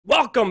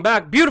Welcome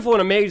back, beautiful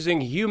and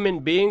amazing human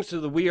beings, to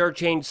the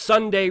WeAreChange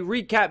Sunday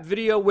recap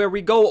video where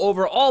we go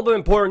over all the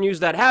important news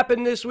that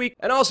happened this week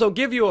and also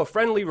give you a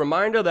friendly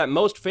reminder that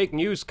most fake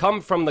news come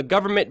from the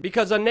government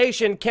because a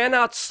nation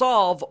cannot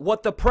solve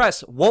what the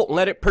press won't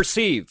let it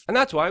perceive. And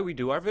that's why we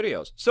do our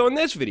videos. So in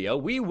this video,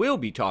 we will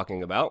be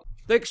talking about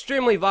the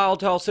extremely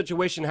volatile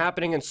situation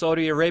happening in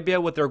Saudi Arabia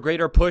with their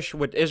greater push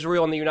with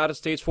Israel and the United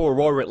States for a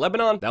war with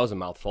Lebanon. That was a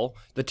mouthful.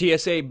 The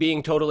TSA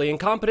being totally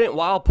incompetent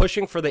while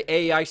pushing for the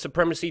AI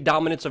supremacy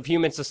dominance of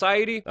human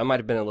society. That might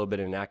have been a little bit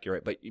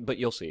inaccurate, but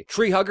you'll see.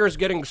 Tree huggers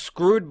getting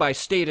screwed by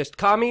statist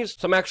commies.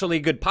 Some actually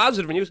good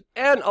positive news,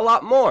 and a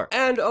lot more.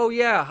 And oh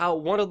yeah, how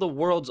one of the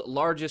world's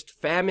largest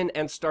famine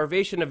and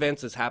starvation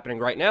events is happening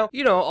right now.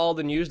 You know, all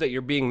the news that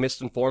you're being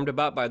misinformed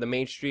about by the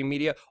mainstream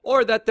media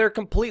or that they're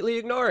completely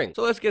ignoring.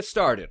 So let's get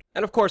started.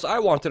 And of course, I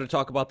wanted to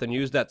talk about the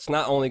news that's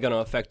not only going to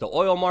affect the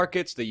oil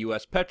markets, the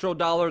US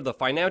petrodollar, the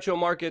financial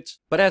markets,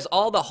 but has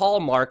all the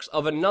hallmarks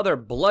of another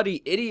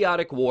bloody,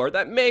 idiotic war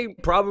that may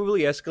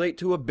probably escalate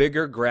to a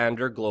bigger,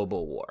 grander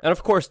global war. And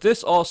of course,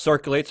 this all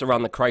circulates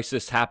around the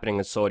crisis happening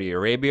in Saudi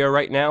Arabia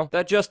right now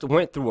that just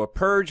went through a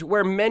purge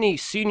where many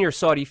senior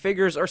Saudi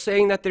figures are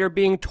saying that they're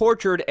being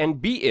tortured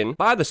and beaten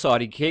by the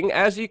Saudi king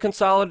as he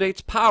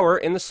consolidates power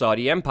in the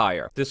Saudi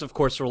empire. This of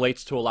course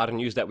relates to a lot of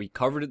news that we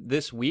covered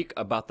this week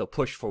about the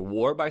push for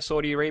war by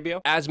Saudi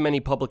Arabia, as many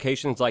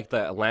publications like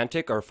The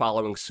Atlantic are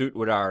following suit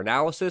with our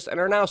analysis and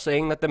are now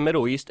saying that the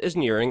Middle East is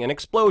nearing an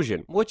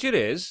explosion, which it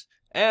is.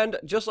 And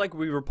just like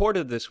we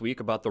reported this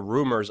week about the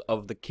rumors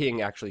of the king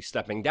actually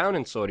stepping down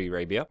in Saudi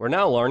Arabia, we're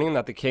now learning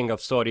that the king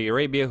of Saudi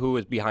Arabia, who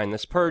is behind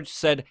this purge,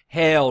 said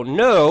hell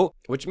no,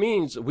 which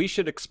means we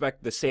should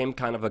expect the same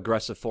kind of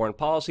aggressive foreign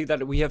policy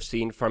that we have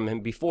seen from him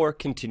before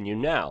continue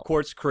now. Of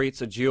course,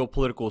 creates a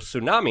geopolitical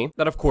tsunami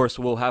that of course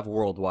will have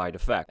worldwide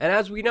effect. And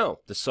as we know,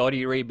 the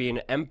Saudi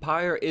Arabian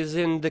empire is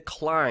in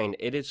decline.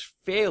 It is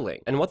failing.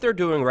 And what they're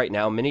doing right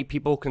now, many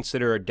people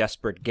consider a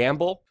desperate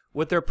gamble,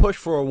 with their push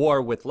for a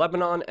war with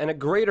Lebanon and a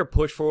greater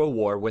push for a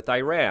war with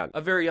Iran. A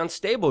very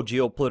unstable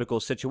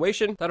geopolitical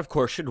situation that of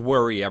course should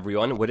worry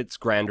everyone with its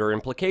grander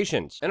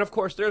implications. And of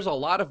course there's a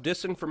lot of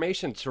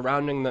disinformation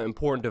surrounding the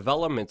important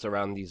developments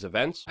around these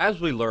events, as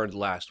we learned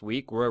last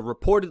week, where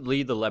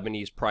reportedly the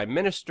Lebanese prime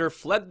minister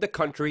fled the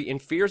country in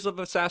fears of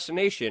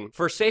assassination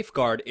for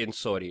safeguard in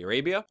Saudi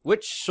Arabia,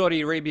 which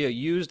Saudi Arabia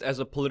used as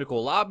a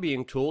political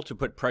lobbying tool to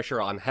put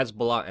pressure on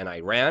Hezbollah and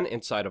Iran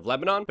inside of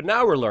Lebanon. But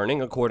now we're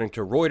learning, according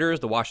to Reuters,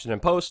 the Washington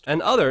Post,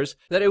 and others,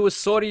 that it was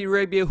Saudi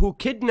Arabia who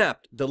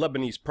kidnapped the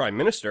Lebanese prime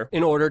minister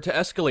in order to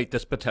escalate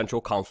this potential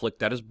conflict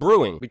that is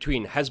brewing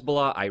between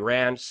Hezbollah,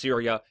 Iran,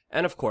 Syria,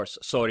 and of course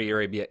Saudi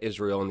Arabia,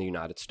 Israel, and the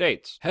United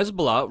States.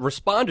 Hezbollah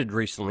responded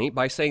recently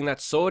by saying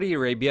that Saudi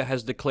Arabia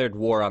has declared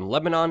war on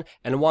Lebanon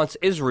and wants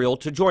Israel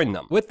to join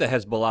them, with the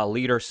Hezbollah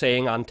leader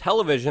saying on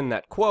television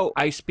that, quote,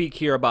 "I speak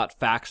here about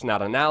facts,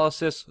 not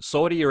analysis.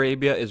 Saudi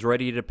Arabia is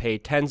ready to pay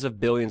tens of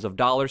billions of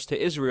dollars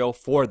to Israel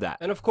for that."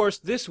 And of course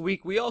this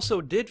week we also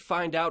did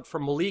find out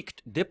from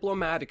leaked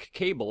diplomatic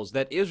cables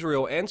that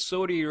Israel and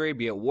Saudi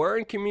Arabia were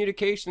in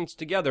communications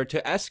together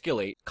to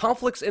escalate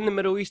conflicts in the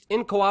Middle East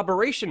in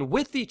cooperation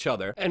with each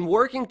other and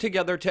working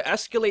together to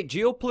escalate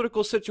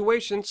geopolitical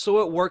situations so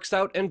it works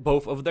out in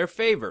both of their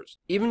favors.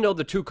 Even though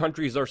the two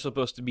countries are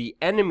supposed to be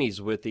enemies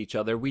with each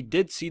other, we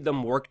did see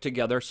them work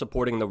together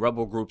supporting the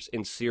rebel groups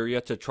in Syria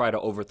to try to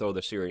overthrow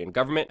the Syrian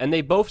government, and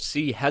they both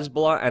see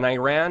Hezbollah and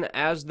Iran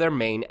as their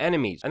main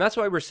enemies. And that's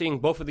why we're seeing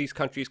both of these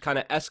countries kind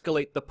of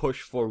escalate the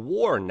push for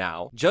war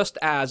now, just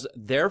as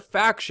their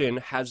faction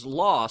has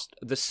lost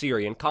the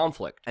Syrian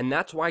conflict. And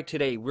that's why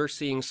today we're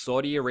seeing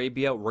Saudi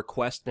Arabia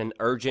request an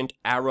urgent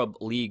Arab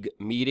League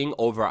meeting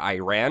over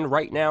Iran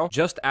right now,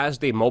 just as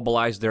they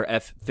mobilize their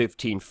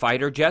F-15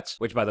 fighter jets,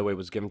 which by the way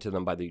was given to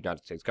them by the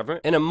United States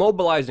government, in a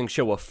mobilizing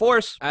show of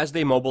force as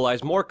they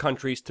mobilize more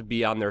countries to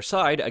be on their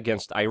side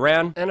against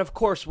Iran. And of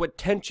course, with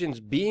tensions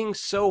being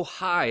so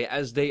high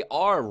as they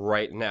are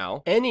right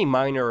now, any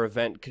minor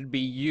event could be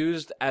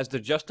used as the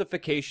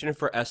justification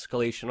for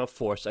escalation of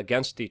force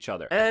against each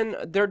other. And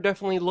they're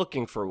definitely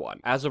looking for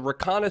one, as a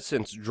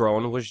reconnaissance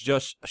drone was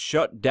just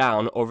shut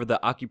down over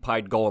the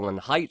occupied Golan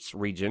Heights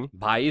region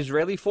by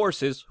Israeli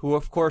forces, who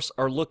of course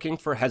are looking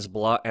for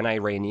Hezbollah and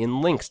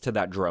Iranian links to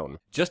that drone.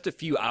 Just a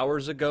few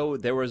hours ago,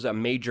 there was a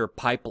major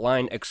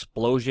pipeline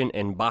explosion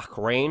in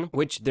Bahrain,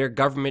 which their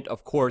government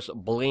of course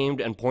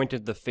blamed and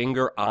pointed the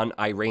finger on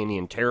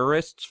Iranian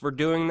terrorists for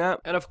doing that.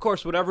 And of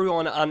course, with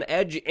everyone on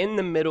edge in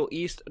the Middle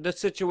East, the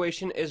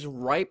situation is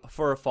ripe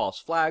for a false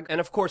flag. And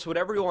of course, with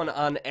everyone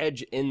on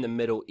edge in the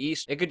Middle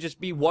East, it could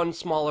just be one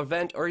small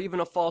event or even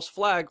a false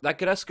flag that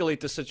could escalate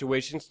the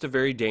situations to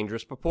very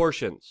dangerous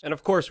proportions. And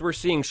of course, we're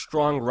seeing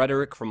strong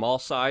rhetoric from all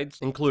sides,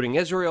 including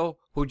Israel,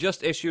 who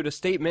just issued a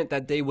statement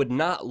that they would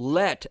not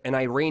let an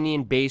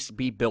Iranian base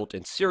be built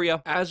in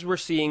Syria, as we're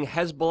seeing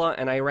Hezbollah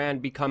and Iran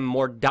become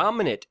more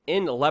dominant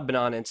in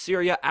Lebanon and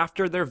Syria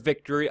after their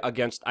victory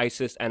against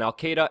ISIS and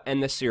Al-Qaeda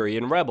and the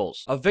Syrian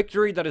rebels. A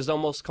victory that is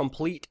almost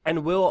complete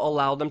and will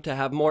allow them to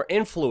have more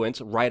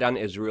influence right on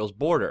Israel's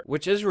border,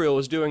 which Israel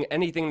is doing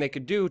anything they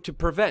could do to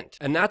prevent.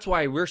 And that's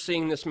why we're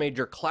seeing this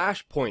major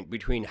clash point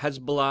between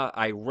Hezbollah,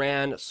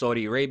 Iran,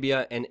 Saudi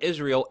Arabia, and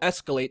Israel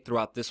escalate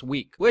throughout this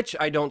week, which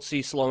I don't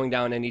see slowing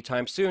down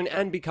anytime soon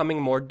and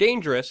becoming more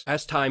dangerous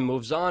as time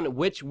moves on,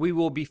 which we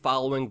will be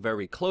following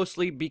very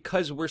closely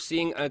because we're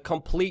seeing a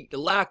complete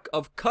lack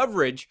of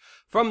coverage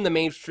from the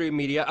mainstream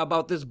media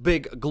about this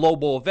big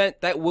global event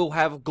that will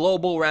have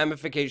global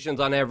ramifications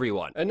on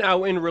everyone. And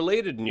now, in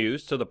related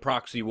news to the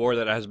proxy war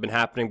that has been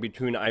happening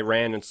between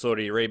Iran and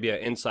Saudi Arabia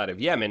inside of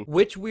Yemen,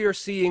 which we are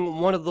seeing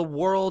one of the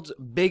world's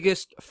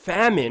biggest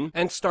famine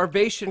and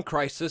starvation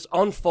crisis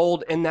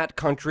unfold in that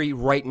country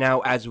right now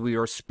as we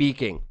are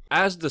speaking.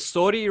 As the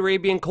Saudi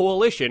Arabian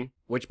coalition,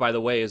 which by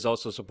the way is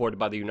also supported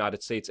by the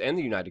United States and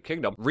the United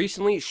Kingdom,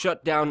 recently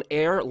shut down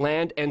air,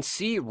 land, and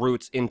sea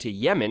routes into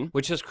Yemen,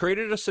 which has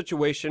created a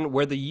situation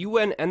where the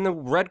UN and the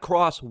Red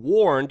Cross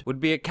warned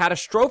would be a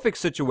catastrophic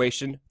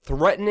situation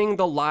threatening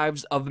the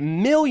lives of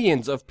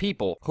millions of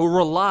people who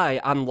rely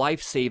on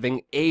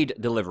life-saving aid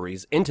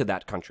deliveries into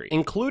that country,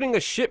 including a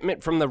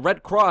shipment from the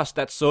Red Cross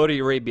that Saudi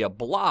Arabia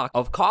blocked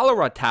of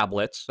cholera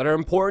tablets that are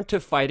important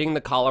to fighting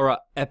the cholera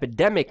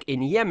epidemic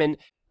in Yemen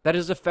that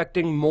is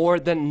affecting more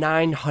than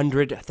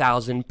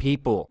 900,000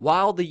 people,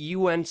 while the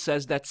UN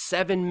says that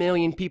 7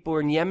 million people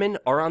in Yemen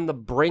are on the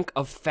brink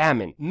of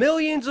famine.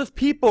 Millions of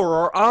people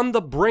are on the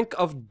brink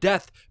of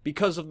death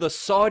because of the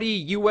Saudi,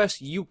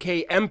 US,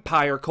 UK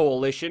empire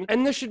coalition,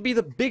 and this should be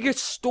the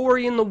biggest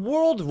story in the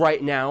world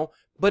right now,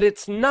 but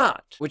it's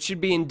not, which should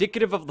be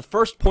indicative of the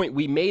first point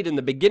we made in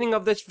the beginning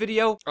of this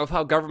video of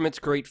how governments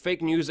create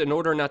fake news in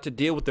order not to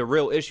deal with the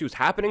real issues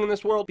happening in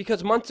this world,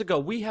 because months ago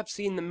we have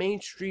seen the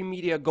mainstream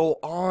media go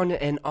on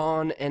and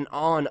on and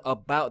on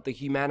about the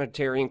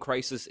humanitarian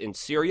crisis in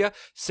Syria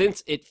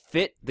since it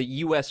fit the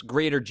US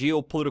greater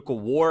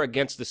geopolitical war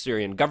against the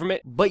Syrian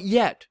government, but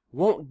yet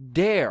won't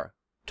dare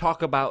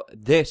talk about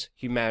this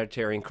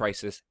humanitarian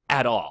crisis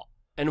at all.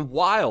 And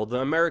while the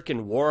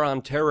American war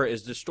on terror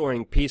is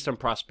destroying peace and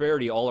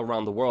prosperity all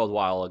around the world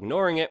while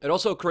ignoring it, it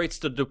also creates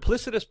the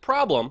duplicitous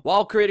problem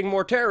while creating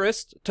more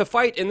terrorists to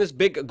fight in this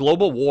big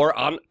global war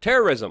on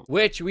terrorism,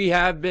 which we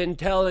have been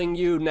telling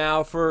you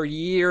now for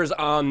years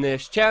on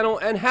this channel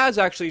and has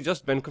actually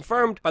just been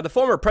confirmed by the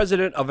former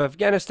president of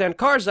Afghanistan,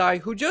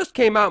 Karzai, who just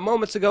came out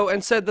moments ago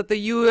and said that the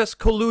US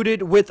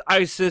colluded with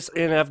ISIS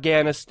in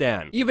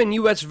Afghanistan. Even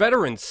US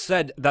veterans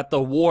said that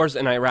the wars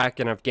in Iraq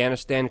and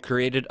Afghanistan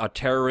created a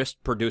terrorist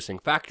producing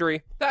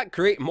factory that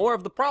create more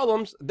of the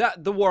problems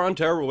that the war on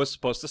terror was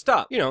supposed to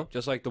stop. You know,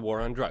 just like the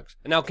war on drugs.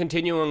 And now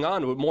continuing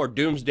on with more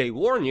doomsday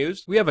war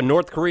news, we have a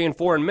North Korean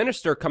foreign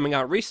minister coming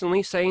out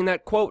recently saying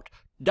that, quote,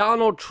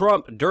 Donald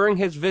Trump, during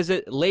his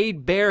visit,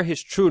 laid bare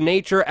his true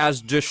nature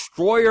as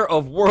destroyer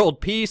of world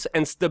peace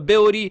and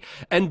stability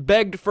and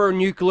begged for a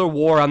nuclear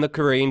war on the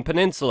Korean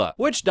peninsula,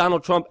 which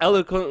Donald Trump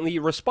eloquently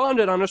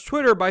responded on his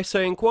Twitter by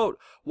saying, quote,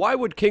 why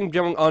would Kim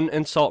Jong-un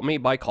insult me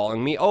by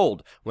calling me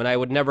old, when I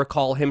would never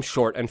call him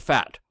short and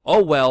fat?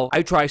 Oh well,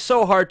 I try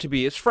so hard to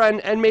be his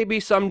friend, and maybe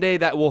someday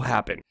that will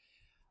happen.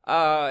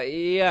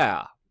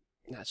 Yeah.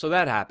 So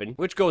that happened,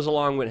 which goes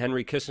along with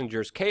Henry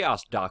Kissinger's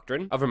chaos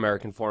doctrine of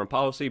American foreign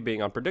policy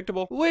being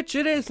unpredictable, which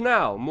it is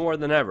now more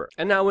than ever.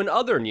 And now in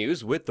other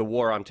news, with the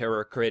war on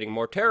terror creating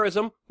more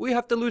terrorism, we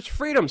have to lose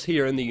freedoms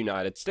here in the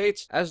United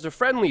States, as the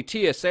friendly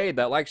TSA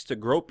that likes to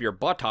grope your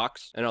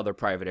buttocks and other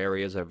private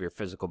areas of your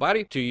physical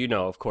body to, you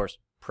know, of course,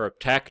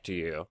 protect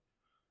you.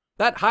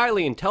 That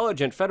highly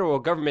intelligent federal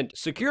government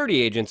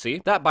security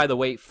agency, that by the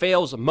way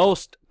fails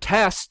most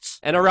tests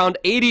and around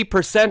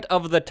 80%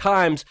 of the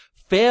times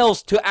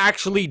fails to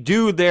actually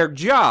do their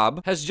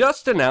job, has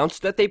just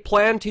announced that they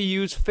plan to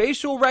use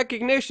facial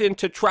recognition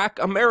to track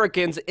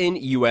Americans in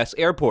US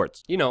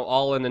airports. You know,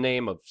 all in the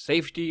name of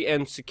safety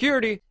and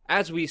security,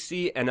 as we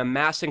see an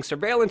amassing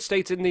surveillance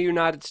states in the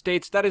United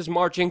States that is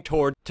marching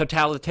toward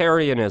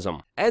totalitarianism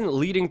and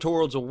leading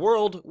towards a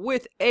world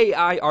with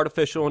AI,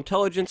 artificial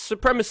intelligence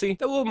supremacy,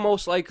 that will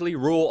most likely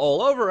rule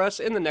all over us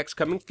in the next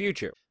coming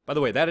future. By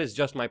the way, that is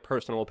just my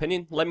personal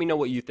opinion. Let me know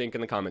what you think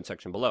in the comment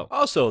section below.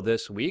 Also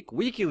this week,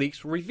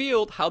 WikiLeaks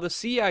revealed how the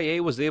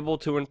CIA was able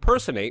to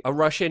impersonate a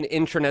Russian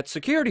internet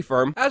security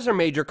firm as their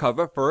major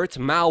cover for its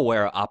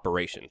malware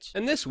operations.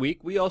 And this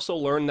week, we also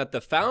learned that the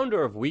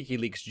founder of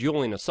WikiLeaks,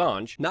 Julian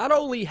Assange, not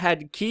only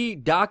had key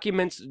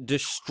documents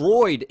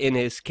destroyed in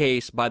his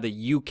case by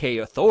the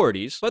UK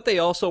authorities, but they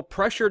also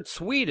pressured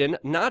Sweden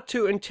not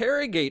to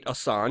interrogate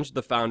Assange,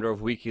 the founder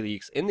of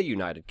WikiLeaks in the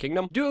United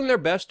Kingdom, doing their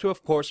best to,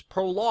 of course,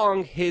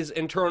 prolong his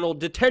internal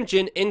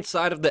detention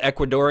inside of the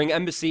Ecuadorian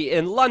embassy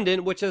in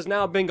London, which has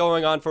now been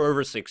going on for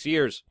over 6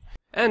 years,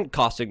 and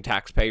costing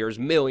taxpayers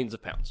millions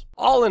of pounds,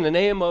 all in the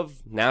name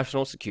of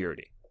national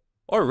security.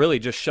 Or really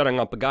just shutting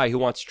up a guy who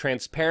wants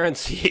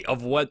transparency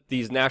of what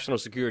these national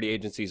security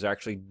agencies are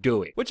actually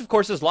doing. Which, of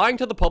course, is lying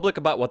to the public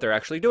about what they're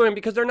actually doing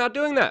because they're not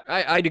doing that.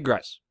 I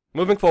digress.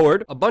 Moving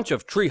forward, a bunch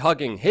of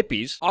tree-hugging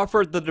hippies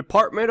offered the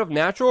Department of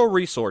Natural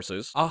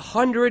Resources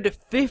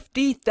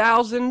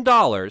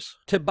 $150,000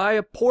 to buy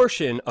a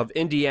portion of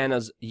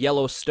Indiana's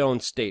Yellowstone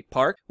State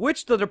Park,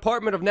 which the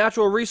Department of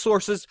Natural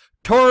Resources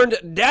turned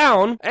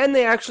down, and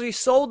they actually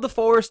sold the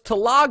forest to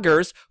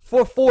loggers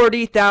for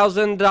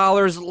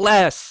 $40,000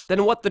 less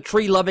than what the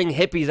tree-loving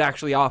hippies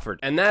actually offered.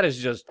 And that is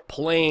just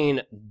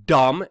plain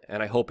dumb,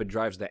 and I hope it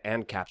drives the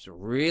ANCAPs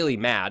really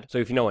mad. So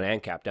if you know an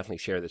ANCAP, definitely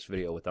share this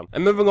video with them.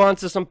 And moving on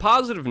to some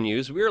positive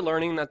news, we are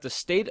learning that the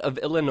state of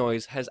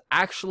Illinois has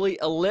actually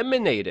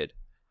eliminated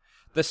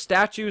the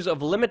statutes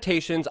of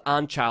limitations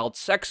on child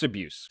sex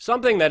abuse.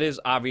 Something that is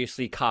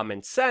obviously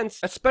common sense,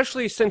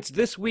 especially since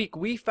this week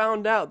we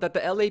found out that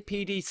the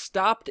LAPD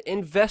stopped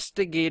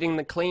investigating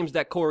the claims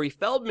that Corey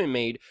Feldman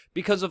made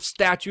because of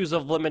statutes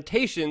of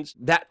limitations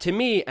that, to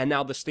me, and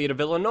now the state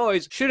of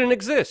Illinois, shouldn't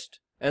exist.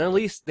 And at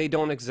least they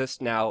don't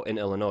exist now in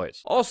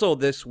Illinois. Also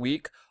this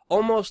week,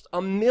 almost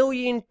 1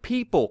 million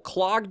people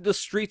clogged the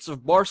streets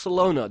of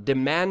Barcelona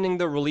demanding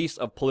the release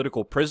of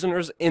political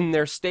prisoners in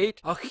their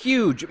state. A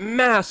huge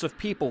mass of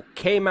people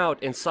came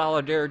out in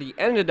solidarity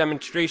and a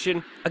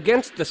demonstration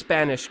against the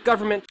Spanish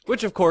government,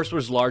 which of course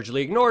was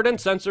largely ignored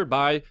and censored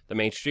by the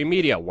mainstream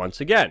media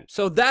once again.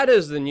 So that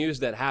is the news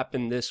that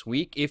happened this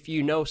week. If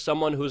you know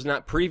someone who's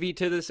not privy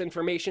to this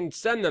information,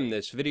 send them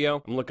this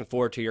video. I'm looking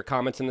forward to your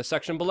comments in the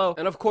section below.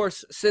 And of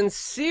course,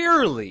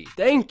 sincerely,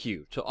 thank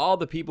you to all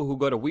the people who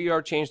go to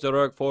wearechange.org/donate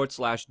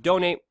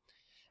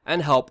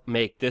and help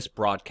make this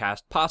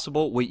broadcast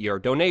possible with your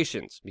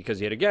donations. Because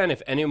yet again,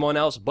 if anyone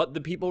else but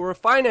the people who are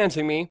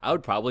financing me, I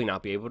would probably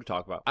not be able to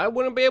talk about. I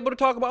wouldn't be able to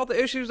talk about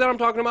the issues that I'm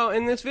talking about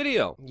in this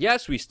video.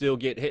 Yes, we still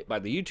get hit by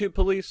the YouTube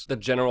police, the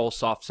general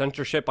soft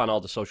censorship on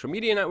all the social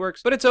media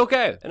networks, but it's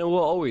okay, and it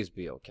will always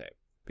be okay.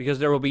 Because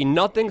there will be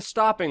nothing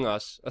stopping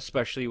us,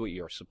 especially with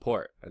your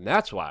support. And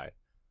that's why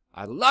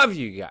I love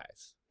you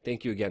guys.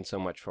 Thank you again so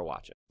much for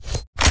watching.